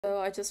So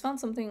I just found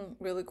something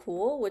really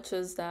cool, which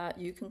is that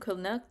you can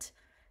connect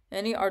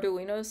any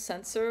Arduino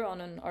sensor on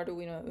an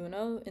Arduino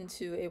Uno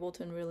into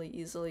Ableton really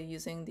easily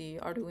using the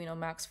Arduino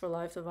Max for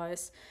Live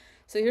device.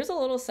 So here's a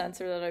little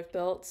sensor that I've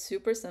built,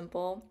 super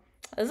simple.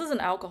 This is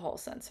an alcohol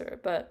sensor,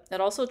 but it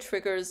also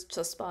triggers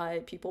just by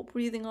people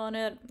breathing on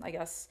it. I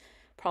guess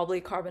probably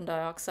carbon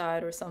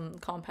dioxide or some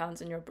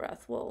compounds in your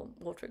breath will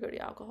trigger the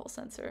alcohol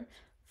sensor.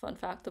 Fun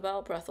fact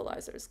about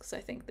breathalyzers, because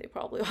I think they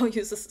probably all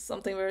use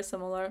something very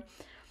similar.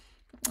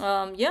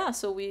 Yeah,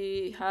 so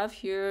we have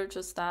here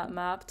just that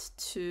mapped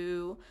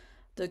to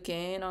the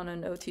gain on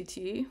an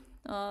OTT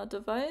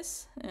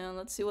device, and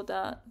let's see what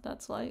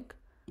that's like.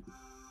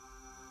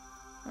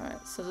 All right,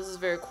 so this is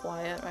very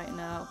quiet right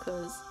now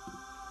because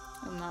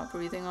I'm not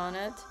breathing on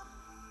it.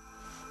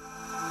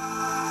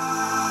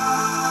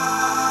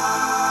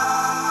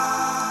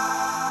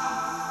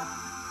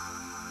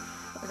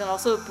 I can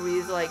also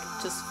breathe like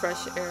just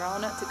fresh air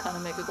on it to kind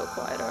of make it go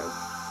quieter.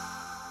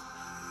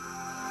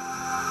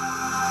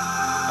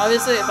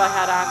 Obviously, if I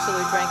had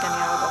actually drank any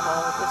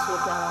alcohol, this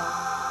would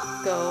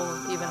go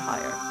even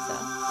higher.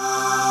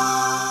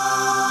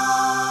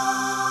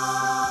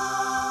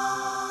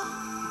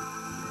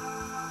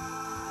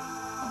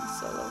 I'll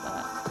solo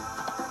that.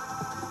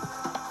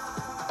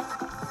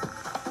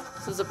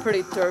 This is a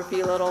pretty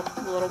derpy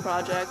little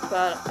project,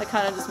 but I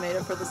kind of just made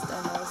it for this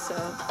demo, so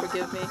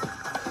forgive me.